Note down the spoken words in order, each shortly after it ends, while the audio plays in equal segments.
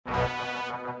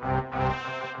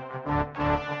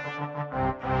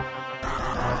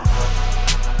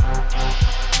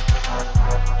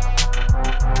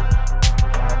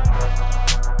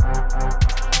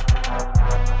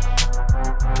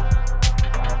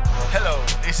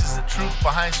This is the truth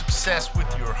behind success with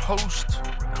your host,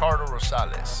 Ricardo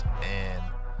Rosales. And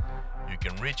you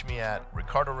can reach me at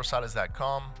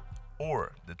ricardorosales.com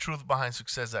or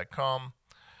thetruthbehindsuccess.com.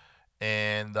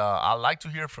 And I'd like to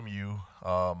hear from you.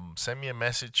 Send me a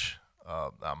message.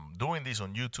 I'm doing this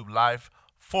on YouTube Live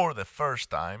for the first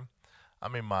time.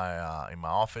 I'm in my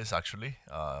office actually,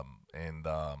 and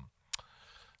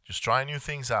just trying new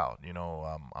things out.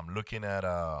 I'm looking at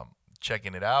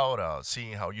checking it out,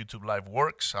 seeing how YouTube Live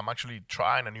works. I'm actually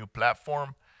trying a new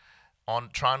platform on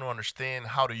trying to understand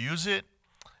how to use it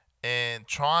and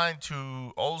trying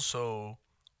to also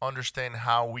understand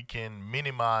how we can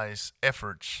minimize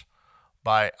efforts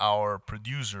by our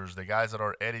producers, the guys that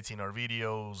are editing our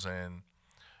videos and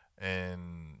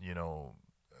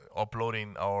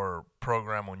uploading our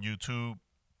program on YouTube.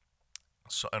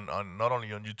 So and not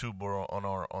only on YouTube but on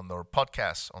our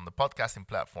podcasts on the podcasting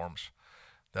platforms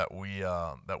that we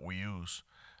use.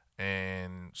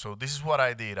 And so this is what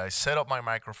I did. I set up my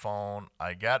microphone.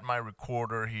 I got my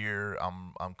recorder here.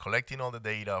 I'm collecting all the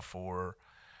data for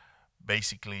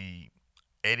basically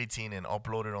editing and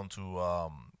upload it onto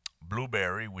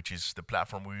Blueberry, which is the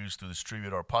platform we use to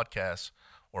distribute our podcast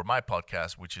or my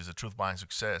podcast, which is The Truth Behind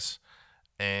Success.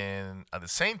 And at the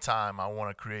same time, I want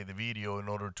to create the video in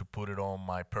order to put it on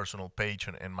my personal page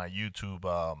and my YouTube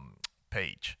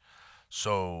page.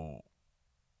 So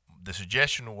the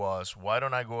suggestion was, why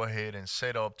don't I go ahead and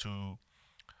set up to,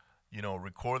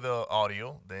 record the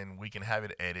audio, then we can have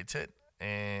it edited,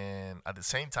 and at the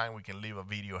same time we can leave a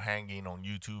video hanging on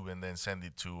YouTube and then send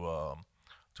it to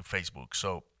Facebook.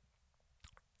 So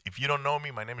if you don't know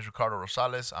me, my name is Ricardo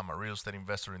Rosales. I'm a real estate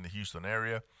investor in the Houston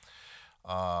area.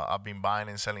 I've been buying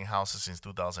and selling houses since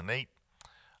 2008.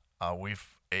 We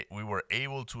were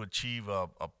able to achieve a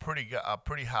pretty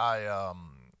high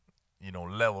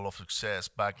level of success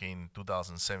back in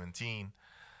 2017.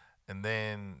 And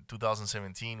then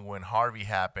 2017, when Harvey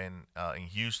happened in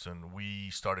Houston,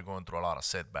 we started going through a lot of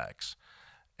setbacks,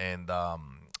 and a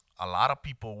lot of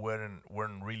people weren't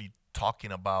really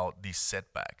talking about these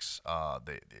setbacks.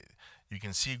 You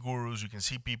can see gurus, you can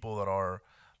see people that are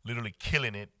literally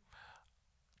killing it,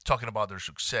 talking about their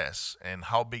success and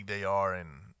how big they are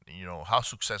and how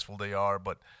successful they are,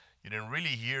 but you didn't really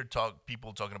hear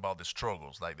people talking about the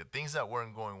struggles, like the things that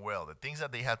weren't going well, the things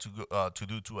that they had to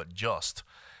do to adjust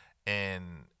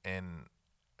and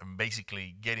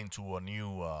basically get into a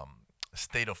new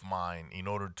state of mind in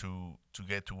order to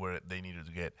get to where they needed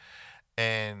to get.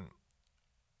 And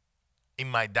in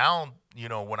my down,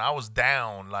 when I was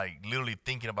down, like literally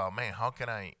thinking about, man, how can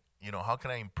I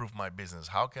improve my business?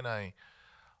 How can I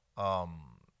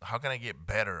get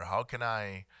better?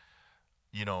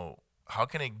 You know, how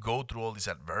can I go through all these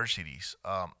adversities?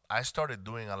 I started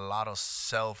doing a lot of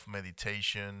self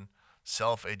meditation,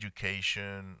 self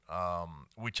education,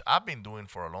 which I've been doing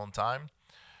for a long time.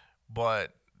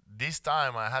 But this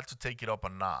time I had to take it up a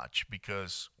notch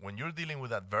because when you're dealing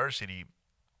with adversity,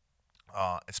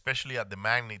 especially at the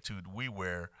magnitude we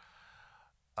were,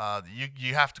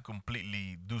 you have to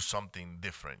completely do something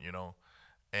different.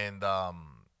 And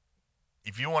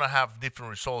if you want to have different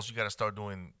results, you got to start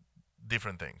doing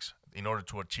different things in order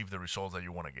to achieve the results that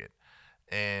you want to get.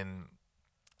 And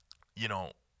you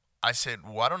know, I said,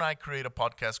 why don't I create a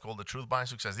podcast called The Truth Behind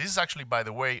Success? This is actually, by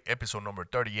the way, episode number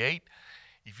 38.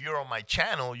 If you're on my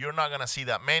channel, you're not gonna see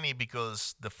that many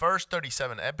because the first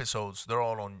 37 episodes they're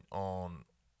all on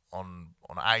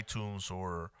iTunes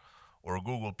or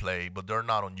Google Play, but they're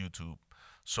not on YouTube.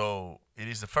 So it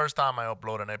is the first time I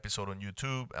upload an episode on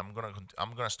YouTube. I'm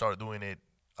gonna start doing it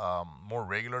more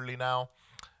regularly now.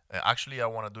 Actually, I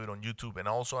want to do it on YouTube and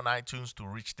also on iTunes to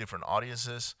reach different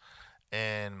audiences,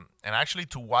 and actually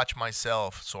to watch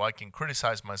myself so I can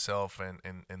criticize myself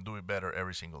and do it better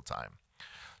every single time.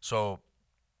 So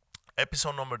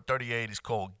episode number 38 is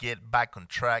called Get Back on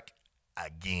Track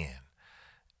Again.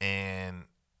 And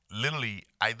literally,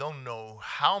 I don't know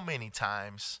how many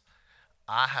times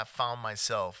I have found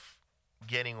myself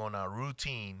getting on a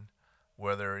routine,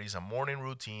 whether it's a morning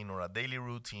routine or a daily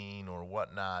routine or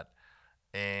whatnot,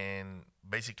 and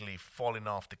basically falling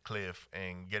off the cliff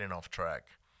and getting off track.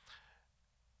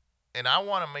 And I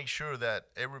want to make sure that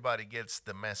everybody gets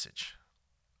the message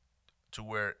to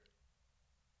where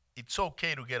it's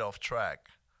okay to get off track,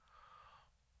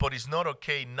 but it's not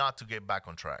okay not to get back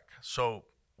on track. So,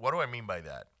 what do I mean by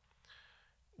that?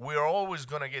 We are always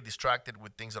going to get distracted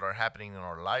with things that are happening in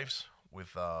our lives,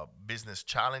 with business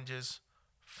challenges,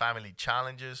 family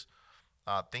challenges,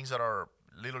 things that are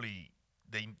literally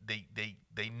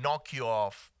they knock you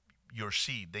off your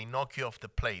seat, they knock you off the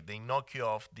plate, they knock you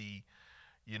off the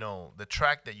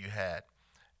track that you had.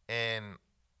 And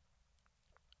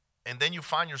and then you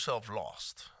find yourself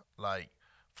lost. Like,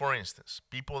 for instance,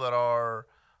 people that are,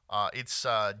 it's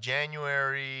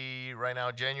January right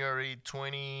now, January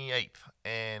 28th,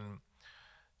 and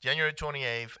January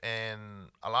 28th, and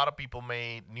a lot of people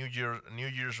made New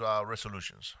Year's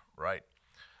resolutions, right?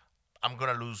 I'm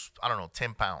gonna lose, I don't know,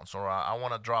 10 pounds, or I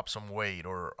want to drop some weight,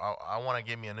 or I want to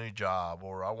get me a new job,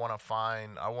 or I want to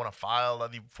file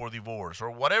for divorce,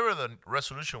 or whatever the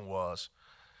resolution was.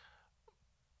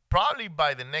 Probably in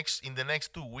the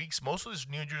next 2 weeks, most of these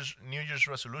New Year's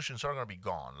resolutions are gonna be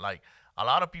gone. Like, a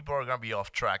lot of people are gonna be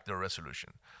off track their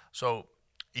resolution. So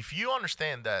if you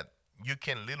understand that you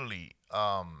can literally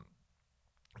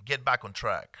get back on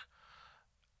track,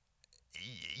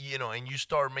 and you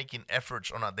start making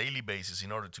efforts on a daily basis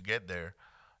in order to get there,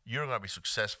 you're going to be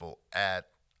successful at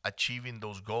achieving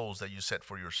those goals that you set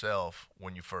for yourself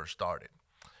when you first started.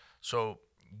 So,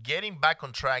 getting back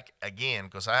on track again,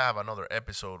 because I have another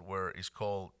episode where it's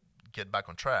called Get Back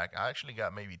on Track. I actually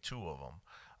got maybe two of them.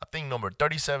 I think number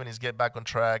 37 is Get Back on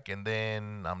Track, and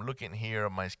then I'm looking here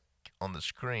on the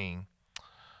screen.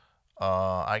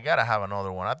 I gotta have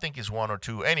another one. I think it's one or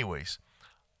two. Anyways,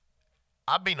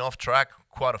 I've been off track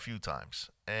quite a few times,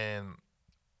 and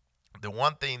the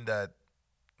one thing that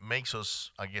makes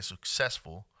us, I guess,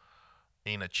 successful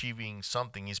in achieving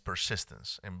something is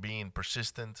persistence, and being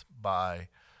persistent by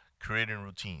creating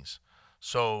routines.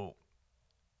 So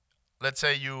let's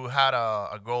say you had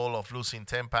a goal of losing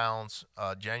 10 pounds.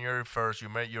 January 1st, you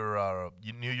met your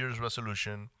New Year's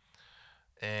resolution,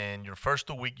 and your first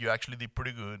 2 weeks, you actually did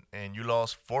pretty good, and you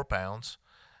lost 4 pounds.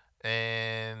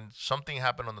 And something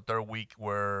happened on the third week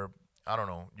where, I don't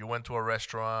know, you went to a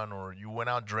restaurant, or you went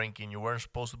out drinking, you weren't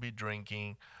supposed to be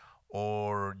drinking,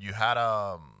 or you had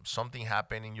something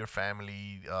happen in your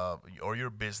family, or your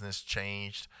business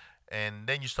changed, and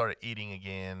then you started eating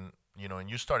again, and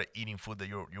you started eating food that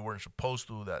you weren't supposed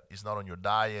to, that is not on your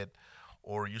diet,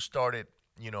 or you started,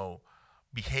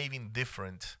 behaving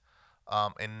different,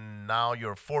 and now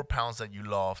your 4 pounds that you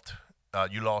lost,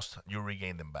 you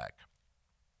regained them back.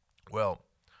 Well,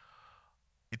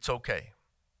 it's okay.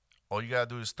 All you gotta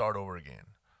do is start over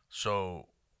again. So,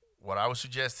 what I would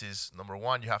suggest is, number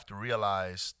one, you have to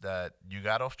realize that you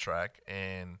got off track,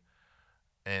 and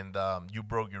you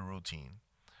broke your routine.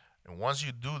 And once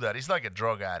you do that, it's like a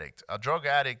drug addict. A drug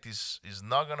addict is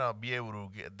not gonna be able to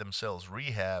get themselves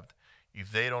rehabbed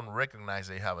if they don't recognize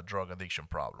they have a drug addiction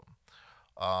problem.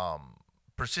 Um,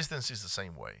 Persistence is the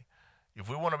same way. If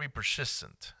we want to be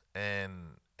persistent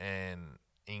and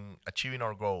in achieving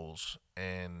our goals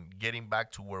and getting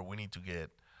back to where we need to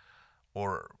get,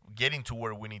 or getting to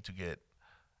where we need to get,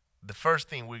 the first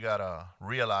thing we gotta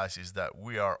realize is that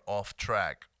we are off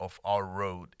track of our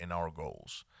road and our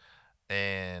goals.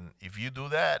 And if you do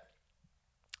that,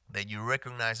 then you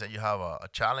recognize that you have a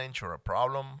challenge or a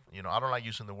problem. I don't like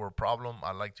using the word problem.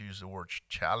 I like to use the word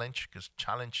challenge, because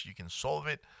challenge, you can solve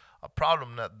it. A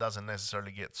problem that doesn't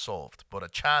necessarily get solved, but a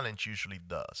challenge usually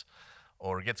does,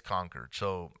 or gets conquered.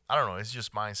 So I don't know. It's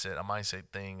just a mindset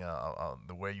thing,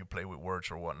 the way you play with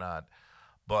words or whatnot.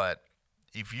 But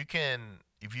if you can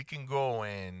go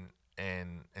and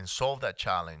solve that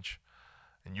challenge,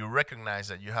 and you recognize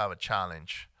that you have a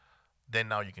challenge, then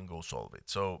now you can go solve it.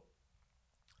 So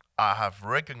I have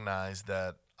recognized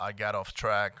that I got off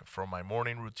track from my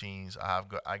morning routines.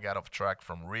 I got off track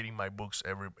from reading my books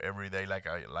every day, like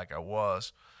I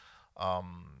was.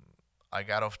 Um, I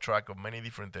got off track of many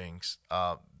different things,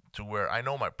 to where I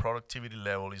know my productivity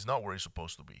level is not where it's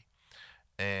supposed to be.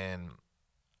 And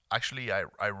actually, I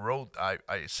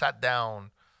sat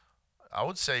down. I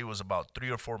would say it was about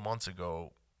 3 or 4 months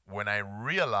ago, when I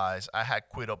realized I had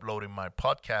quit uploading my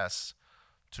podcasts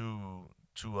to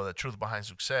the Truth Behind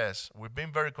Success. We've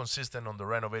been very consistent on the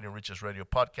Renovating Riches Radio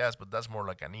podcast, but that's more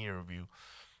like an interview.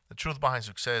 The Truth Behind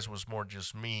Success was more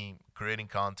just me creating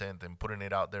content and putting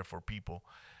it out there for people.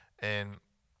 And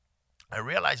I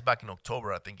realized back in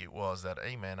October, I think it was, that,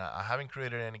 hey man, I haven't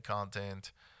created any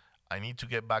content. I need to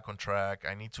get back on track.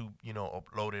 I need to,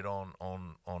 upload it on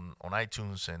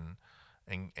iTunes,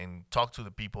 and talk to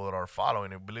the people that are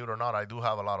following it. Believe it or not, I do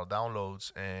have a lot of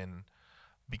downloads, and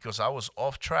because I was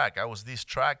off track, I was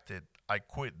distracted, I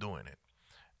quit doing it.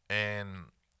 And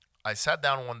I sat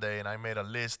down one day and I made a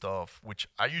list of, which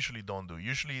I usually don't do.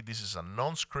 Usually this is a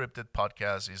non-scripted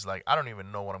podcast. It's like I don't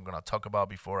even know what I'm gonna talk about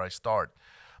before I start.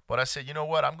 But I said, you know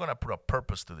what? I'm gonna put a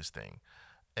purpose to this thing.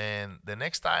 And the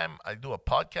next time I do a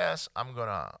podcast, I'm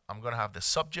gonna have the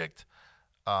subject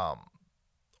um,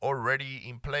 already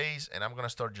in place, and I'm gonna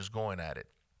start just going at it.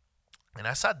 And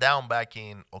I sat down back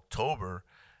in October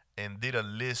and did a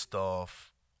list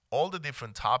of all the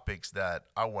different topics that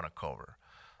I want to cover.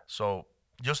 So,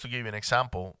 just to give you an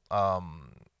example,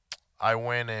 I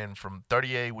went in from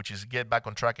 38, which is get back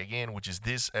on track again, which is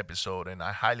this episode, and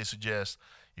I highly suggest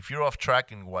if you're off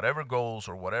track in whatever goals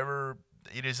or whatever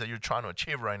it is that you're trying to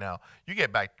achieve right now, you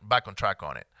get back on track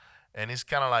on it. And it's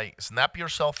kind of like snap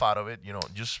yourself out of it.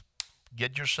 Just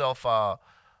get yourself a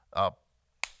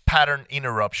pattern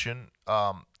interruption.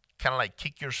 Kind of like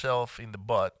kick yourself in the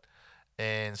butt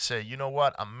and say, you know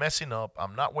what, I'm messing up.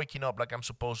 I'm not waking up like I'm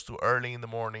supposed to early in the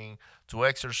morning to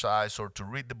exercise or to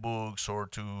read the books or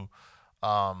to,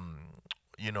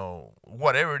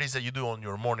 whatever it is that you do on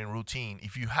your morning routine.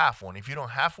 If you have one, if you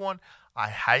don't have one, I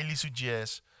highly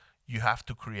suggest you have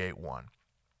to create one.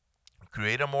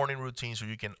 Create a morning routine so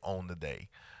you can own the day.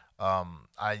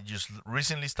 I just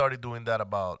recently started doing that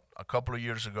about a couple of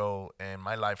years ago, and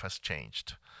my life has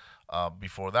changed.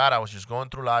 Before that, I was just going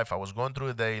through life. I was going through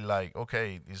the day like,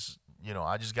 okay,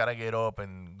 I just gotta get up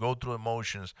and go through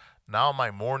emotions. Now my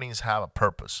mornings have a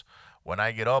purpose. When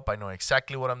I get up, I know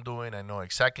exactly what I'm doing. I know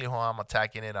exactly how I'm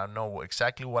attacking it. I know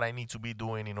exactly what I need to be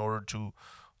doing in order to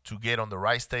get on the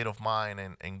right state of mind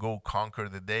and go conquer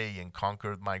the day and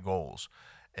conquer my goals.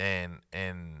 And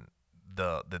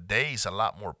the day is a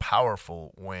lot more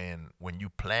powerful when you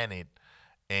plan it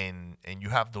and you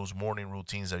have those morning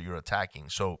routines that you're attacking.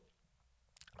 So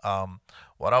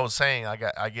what I was saying, I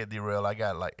get derailed. I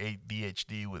got like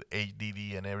ADHD with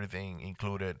HDD and everything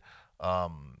included,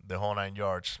 the whole 9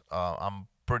 yards.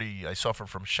 I suffer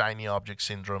from shiny object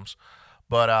syndromes.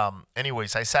 But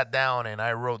anyways, I sat down and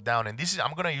I wrote down, and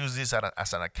I'm gonna use this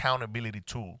as an accountability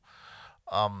tool.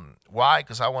 Why?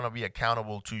 Because I want to be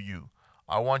accountable to you.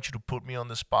 I want you to put me on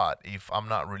the spot if I'm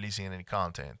not releasing any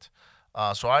content.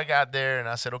 So I got there and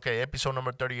I said, okay, episode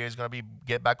number 38 is gonna be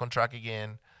get back on track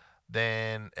again.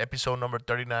 Then episode number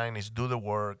 39 is do the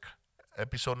work.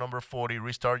 Episode number 40,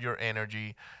 restart your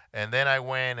energy. And then I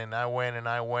went and I went and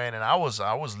I went and I was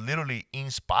literally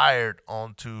inspired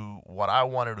onto what I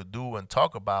wanted to do and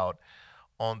talk about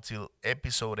until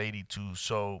episode 82.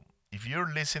 So if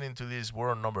you're listening to this,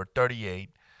 we're on number 38.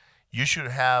 You should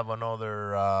have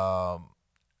another.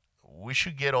 We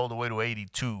should get all the way to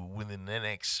 82 within the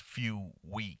next few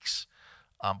weeks.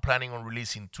 I'm planning on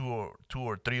releasing two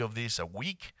or three of these a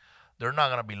week. They're not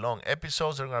gonna be long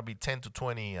episodes. They're gonna be 10 to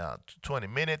 20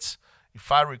 minutes.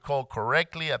 If I recall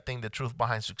correctly, I think the truth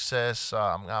behind success.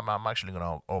 I'm actually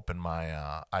gonna open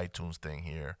my iTunes thing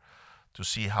here to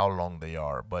see how long they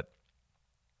are, but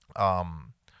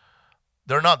um,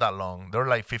 they're not that long. They're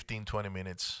like 15, 20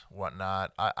 minutes,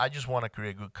 whatnot. I just want to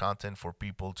create good content for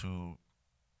people to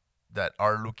that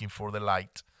are looking for the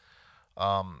light.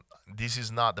 This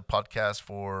is not the podcast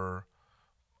for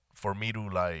me to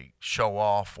like show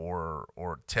off or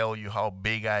tell you how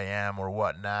big I am or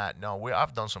whatnot. No,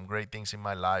 I've done some great things in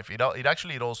my life. It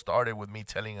all started with me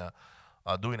telling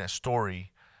doing a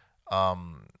story,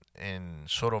 and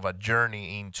sort of a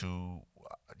journey into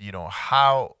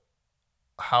how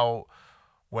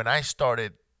when I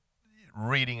started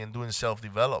reading and doing self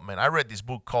development. I read this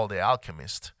book called The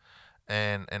Alchemist,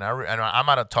 and I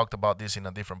might have talked about this in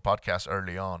a different podcast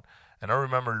early on. And I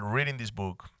remember reading this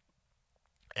book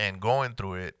and going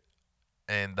through it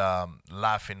and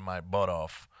laughing my butt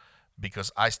off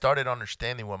because I started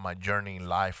understanding what my journey in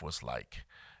life was like,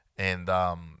 and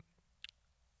all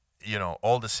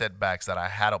the setbacks that I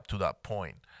had up to that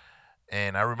point.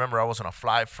 And I remember I was on a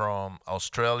flight from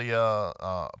Australia,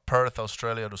 Perth,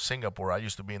 Australia to Singapore. I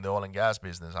used to be in the oil and gas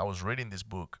business. I was reading this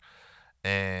book,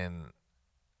 and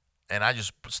I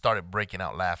just started breaking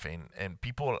out laughing. And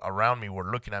people around me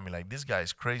were looking at me like, "This guy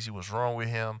is crazy. What's wrong with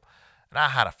him?" And I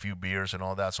had a few beers and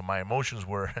all that, so my emotions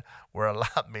were were a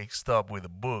lot mixed up with the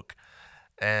book.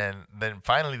 And then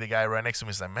finally, the guy right next to me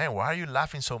is like, "Man, why are you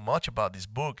laughing so much about this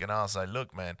book?" And I was like,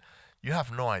 "Look, man, you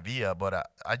have no idea, but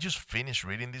I just finished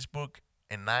reading this book,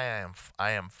 and I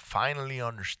am finally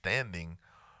understanding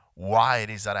why it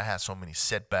is that I had so many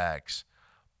setbacks.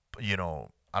 I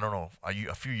don't know,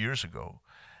 a few years ago."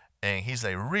 And he's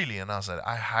like, "Really?" And I was like,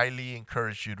 "I highly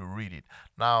encourage you to read it."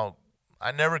 Now,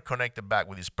 I never connected back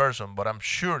with this person, but I'm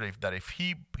sure if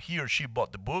he or she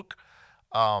bought the book,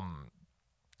 um,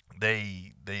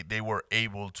 they were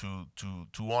able to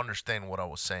understand what I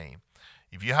was saying.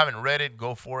 If you haven't read it,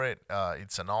 go for it.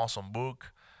 It's an awesome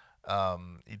book.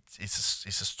 It's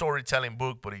a storytelling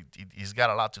book, but it's got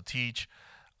a lot to teach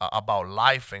about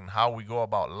life and how we go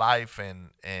about life, and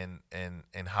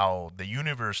how the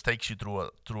universe takes you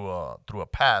through a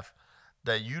path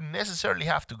that you necessarily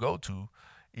have to go to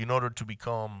in order to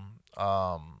become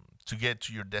to get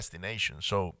to your destination.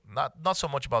 So not so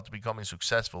much about becoming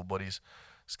successful, but it's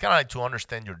kind of like to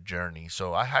understand your journey.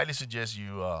 So I highly suggest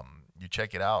you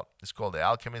check it out. It's called The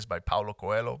Alchemist by Paulo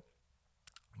Coelho.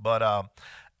 But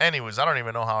anyways, I don't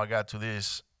even know how I got to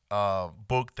this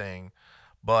book thing.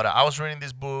 But I was reading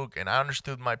this book and I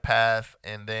understood my path.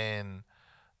 And then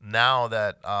now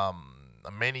that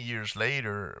many years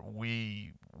later,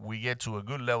 we get to a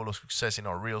good level of success in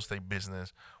our real estate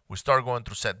business. We start going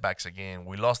through setbacks again.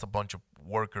 We lost a bunch of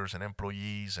workers and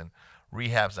employees and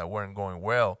rehabs that weren't going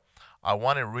well. I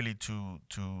wanted really to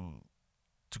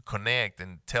connect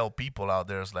and tell people out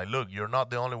there, it's like, look, you're not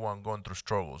the only one going through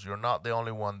struggles. You're not the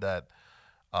only one that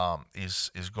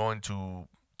is going to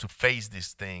face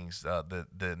these things,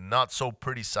 the not so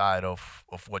pretty side of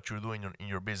what you're doing in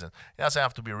your business. It doesn't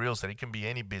have to be real estate. It can be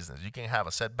any business. You can have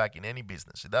a setback in any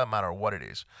business. It doesn't matter what it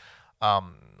is. I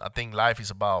think life is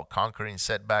about conquering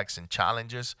setbacks and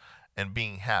challenges and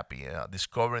being happy.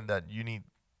 Discovering that you need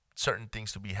certain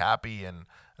things to be happy, and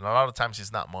a lot of times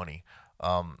it's not money.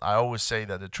 I always say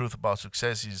that the truth about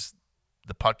success is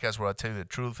the podcast where I tell you the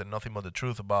truth and nothing but the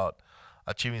truth about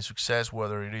achieving success,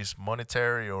 whether it is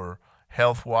monetary or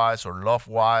health wise or love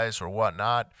wise or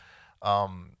whatnot.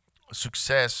 Um,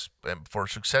 success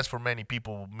for many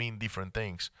people will mean different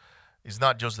things. It's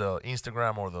not just the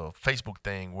Instagram or the Facebook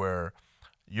thing where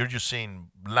you're just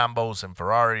seeing Lambos and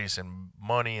Ferraris and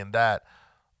money and that.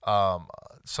 Um,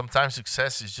 Sometimes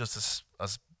success is just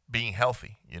as being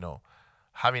healthy,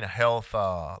 having a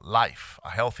a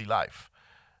healthy life.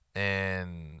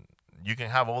 And you can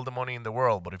have all the money in the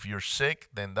world, but if you're sick,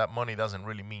 then that money doesn't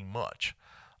really mean much.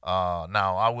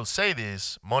 Now, I will say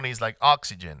this: money is like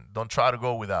oxygen. Don't try to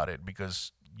go without it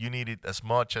because you need it as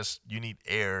much as you need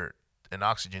air and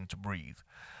oxygen to breathe.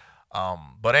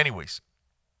 But anyways,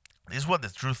 this is what the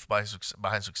truth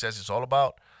behind success is all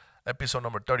about. Episode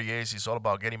number 38 is all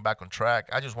about getting back on track.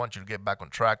 I just want you to get back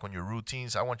on track on your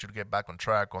routines. I want you to get back on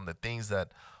track on the things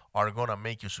that are going to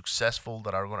make you successful,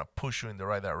 that are going to push you in the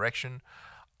right direction.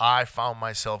 I found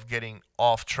myself getting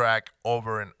off track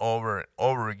over and over and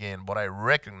over again, but I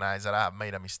recognize that I have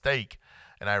made a mistake,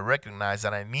 and I recognize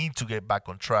that I need to get back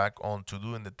on track on to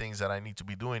doing the things that I need to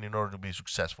be doing in order to be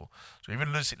successful. So if you're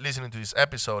listening to this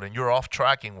episode and you're off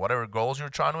tracking whatever goals you're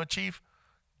trying to achieve,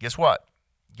 guess what?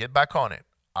 Get back on it.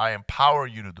 I empower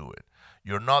you to do it.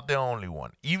 You're not the only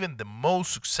one. Even the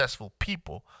most successful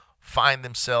people find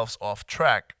themselves off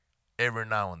track every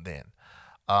now and then.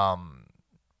 Um,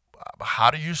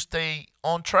 how do you stay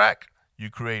on track? You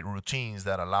create routines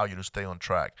that allow you to stay on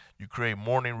track. You create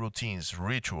morning routines,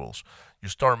 rituals. You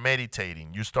start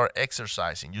meditating. You start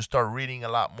exercising. You start reading a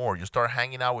lot more. You start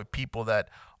hanging out with people that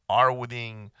are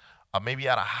within, maybe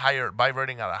at a higher,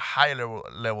 vibrating at a higher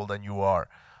level than you are.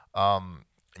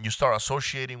 And you start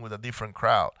associating with a different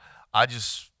crowd. I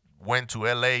just went to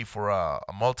LA for a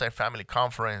multi-family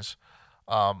conference.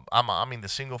 I'm in the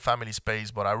single family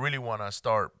space, but I really want to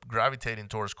start gravitating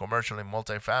towards commercial and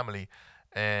multifamily.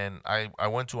 And I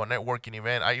went to a networking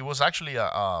event. It was actually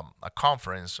a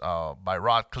conference by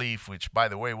Rod Cleef, which, by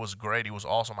the way, was great. It was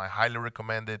awesome. I highly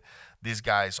recommend it. This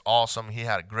guy is awesome. He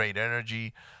had great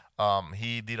energy.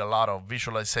 He did a lot of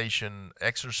visualization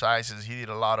exercises. He did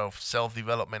a lot of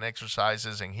self-development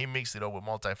exercises, and he mixed it up with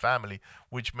multifamily,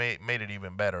 which made it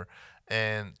even better.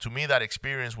 And to me, that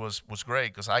experience was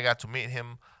great because I got to meet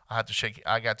him. I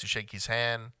got to shake his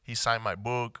hand. He signed my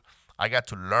book. I got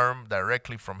to learn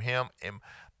directly from him. And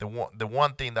the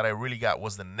one thing that I really got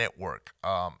was the network.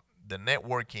 The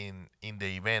networking in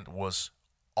the event was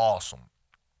awesome,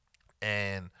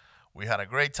 and we had a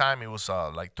great time. It was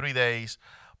like 3 days.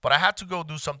 But I had to go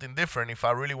do something different if I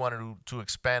really wanted to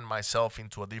expand myself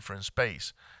into a different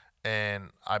space. And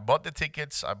I bought the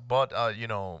tickets. I booked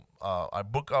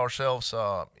ourselves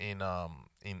in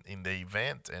the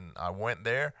event, and I went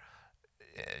there.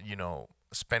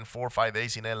 Spent 4 or 5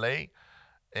 days in LA,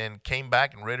 and came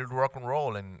back and ready to rock and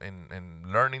roll and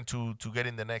learning to get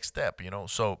in the next step.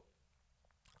 So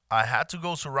I had to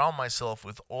go surround myself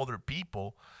with other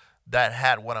people that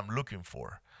had what I'm looking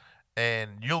for.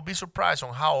 And you'll be surprised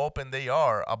on how open they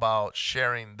are about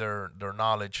sharing their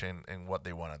knowledge and what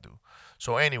they want to do.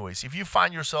 So anyways, if you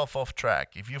find yourself off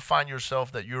track, if you find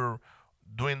yourself that you're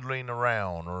dwindling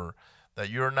around or that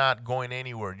you're not going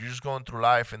anywhere, you're just going through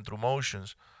life and through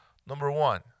motions, number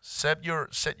one, set your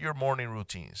morning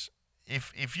routines.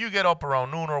 If you get up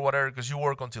around noon or whatever because you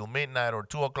work until midnight or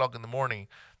 2 o'clock in the morning,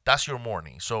 that's your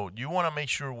morning. So you want to make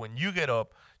sure when you get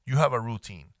up, you have a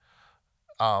routine.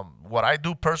 What I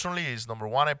do personally is, number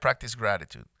one, I practice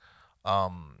gratitude.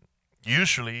 Um,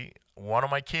 Usually, one of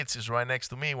my kids is right next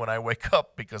to me when I wake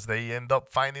up because they end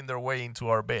up finding their way into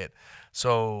our bed.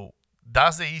 So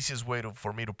that's the easiest way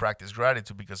for me to practice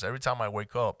gratitude because every time I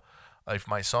wake up, if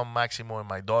my son Maximo and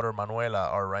my daughter Manuela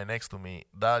are right next to me,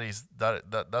 that's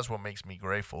what makes me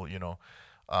grateful.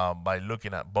 by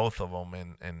looking at both of them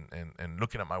and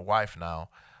looking at my wife now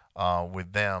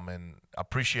with them and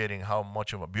appreciating how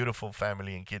much of a beautiful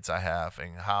family and kids I have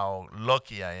and how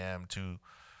lucky I am to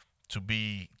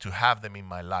have them in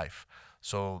my life.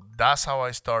 So that's how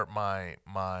I start my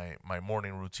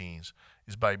morning routines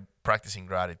is by practicing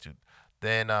gratitude.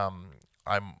 Then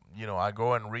I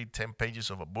go and read 10 pages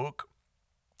of a book.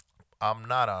 I'm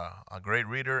not a great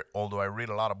reader, although I read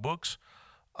a lot of books.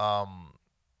 Um,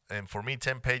 and for me,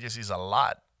 10 pages is a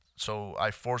lot. So I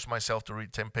force myself to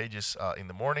read 10 pages in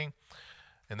the morning,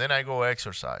 and then I go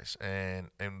exercise.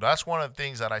 And that's one of the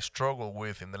things that I struggle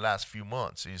with in the last few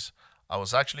months is I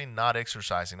was actually not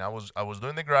exercising. I was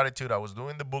doing the gratitude, I was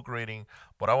doing the book reading,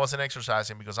 but I wasn't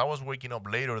exercising because I was waking up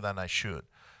later than I should.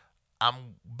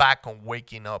 I'm back on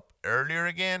waking up earlier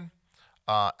again.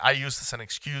 I use this as an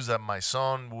excuse that my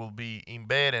son will be in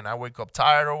bed and I wake up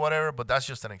tired or whatever, but that's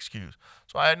just an excuse.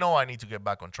 So I know I need to get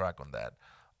back on track on that.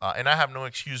 And I have no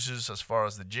excuses as far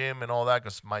as the gym and all that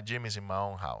because my gym is in my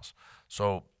own house.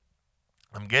 So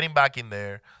I'm getting back in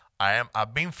there.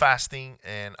 I've been fasting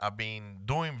and I've been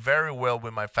doing very well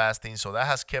with my fasting, so that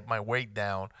has kept my weight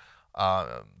down.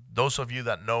 Uh, those of you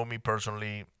that know me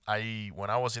personally, when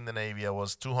I was in the Navy, I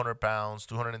was 200 pounds,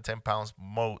 210 pounds,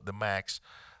 the max,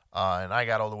 and I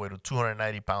got all the way to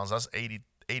 290 pounds. That's 80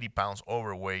 pounds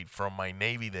overweight from my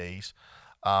Navy days,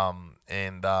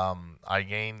 and I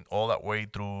gained all that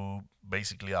weight through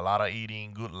basically a lot of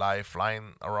eating, good life,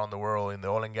 flying around the world in the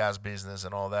oil and gas business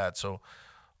and all that. So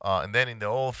and then in the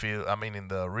oil field, I mean, in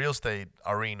the real estate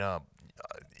arena,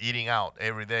 eating out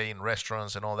every day in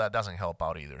restaurants and all that doesn't help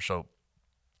out either. So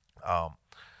um,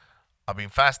 I've been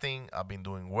fasting. I've been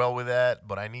doing well with that,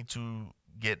 but I need to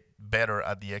get better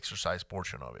at the exercise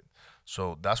portion of it.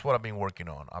 So that's what I've been working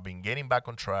on. I've been getting back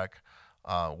on track.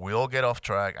 We all get off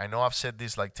track. I know I've said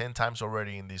this like 10 times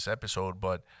already in this episode,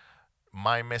 but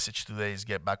my message today is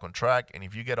get back on track. And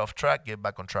if you get off track, get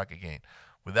back on track again.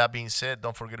 With that being said,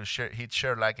 don't forget to hit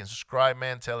share, like, and subscribe,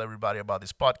 man. Tell everybody about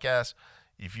this podcast.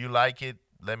 If you like it,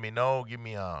 let me know. Give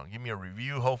me a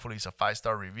review. Hopefully, it's a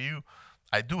 5-star review.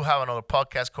 I do have another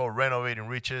podcast called Renovating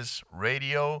Riches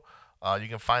Radio. You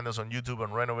can find us on YouTube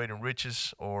on Renovating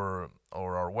Riches or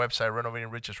our website,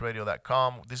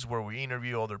 renovatingrichesradio.com. This is where we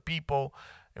interview other people,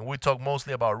 and we talk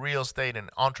mostly about real estate and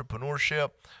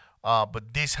entrepreneurship.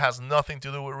 But this has nothing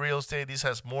to do with real estate. This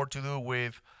has more to do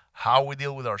with how we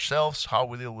deal with ourselves, how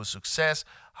we deal with success,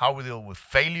 how we deal with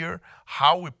failure,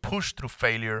 how we push through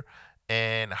failure,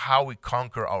 and how we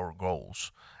conquer our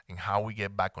goals, and how we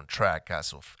get back on track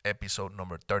as of episode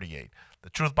number 38. The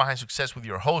Truth Behind Success with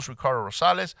your host, Ricardo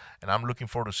Rosales, and I'm looking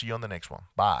forward to see you on the next one.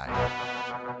 Bye.